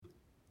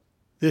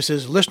This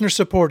is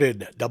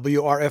listener-supported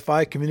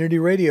WRFI Community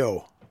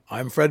Radio.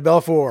 I'm Fred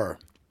Belfour.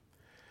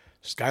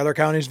 Schuyler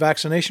County's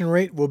vaccination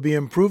rate will be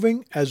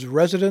improving as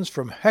residents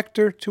from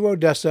Hector to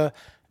Odessa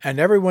and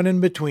everyone in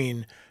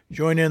between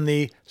join in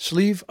the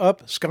Sleeve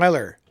Up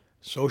Schuyler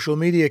social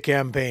media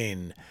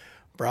campaign.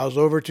 Browse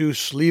over to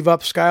Sleeve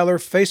Up Schuyler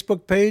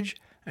Facebook page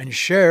and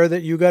share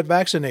that you got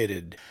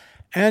vaccinated.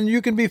 And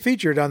you can be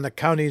featured on the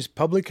county's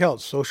public health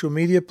social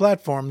media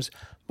platforms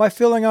by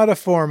filling out a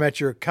form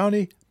at your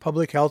county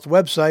public health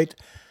website,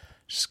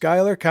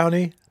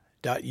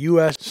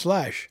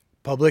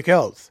 schuylercounty.us/public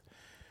health.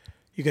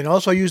 You can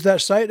also use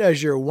that site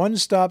as your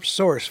one-stop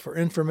source for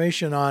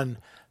information on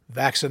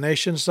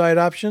vaccination site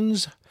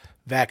options,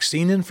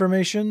 vaccine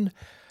information,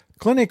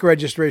 clinic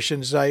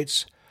registration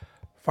sites,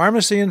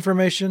 pharmacy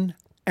information,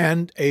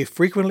 and a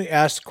frequently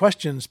asked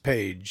questions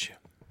page.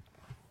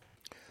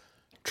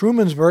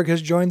 Trumansburg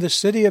has joined the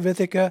City of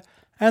Ithaca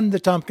and the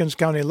Tompkins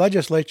County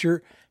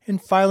Legislature in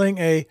filing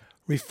a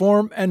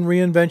Reform and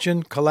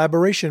Reinvention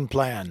Collaboration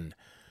Plan.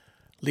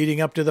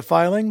 Leading up to the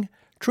filing,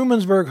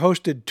 Trumansburg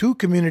hosted 2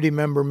 community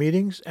member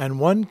meetings and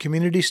 1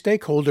 community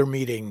stakeholder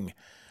meeting.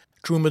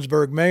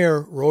 Trumansburg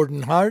Mayor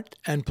Roden Hart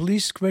and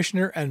Police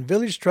Commissioner and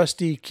Village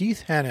Trustee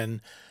Keith Hannon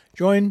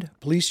joined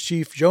Police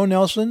Chief Joe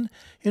Nelson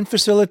in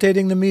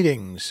facilitating the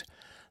meetings.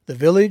 The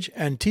village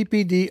and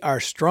TPD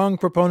are strong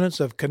proponents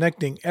of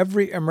connecting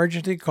every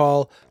emergency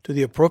call to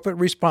the appropriate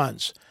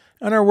response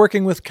and are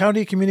working with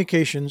County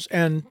Communications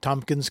and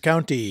Tompkins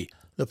County.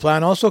 The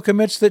plan also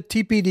commits that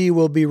TPD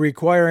will be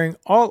requiring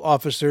all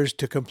officers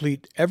to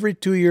complete every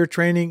 2-year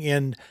training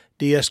in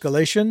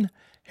de-escalation,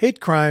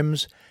 hate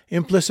crimes,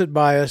 implicit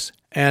bias,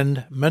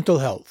 and mental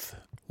health.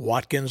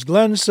 Watkins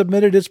Glen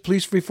submitted its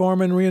police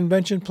reform and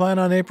reinvention plan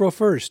on April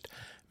 1st,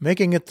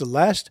 making it the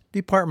last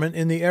department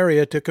in the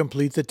area to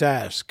complete the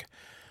task.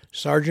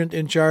 Sergeant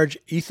in charge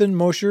Ethan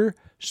Mosher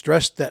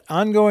stressed that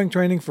ongoing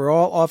training for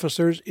all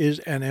officers is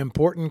an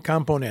important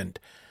component.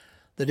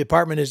 The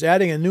department is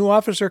adding a new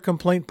officer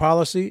complaint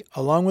policy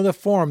along with a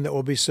form that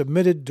will be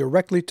submitted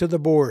directly to the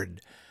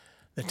board.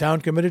 The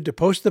town committed to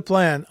post the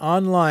plan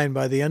online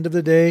by the end of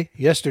the day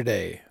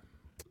yesterday.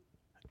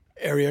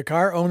 Area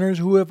car owners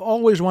who have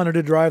always wanted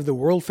to drive the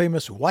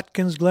world-famous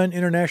Watkins Glen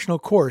International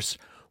Course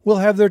will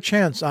have their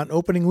chance on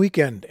opening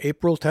weekend,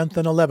 April 10th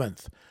and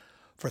 11th.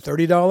 For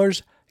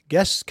 $30,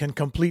 guests can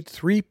complete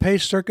 3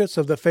 pace circuits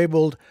of the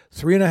fabled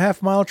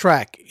 3.5-mile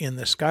track in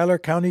the Schuyler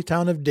County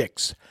town of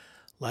Dix.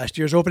 Last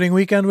year's opening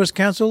weekend was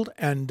canceled,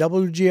 and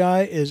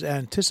WGI is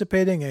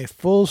anticipating a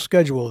full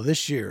schedule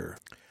this year.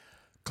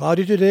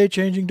 Cloudy today,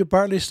 changing to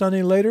partly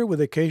sunny later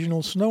with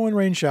occasional snow and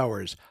rain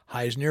showers.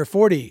 Highs near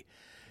 40.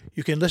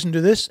 You can listen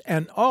to this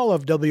and all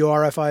of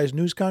WRFI's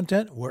news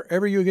content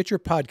wherever you get your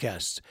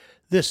podcasts.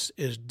 This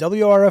is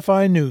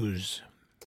WRFI News.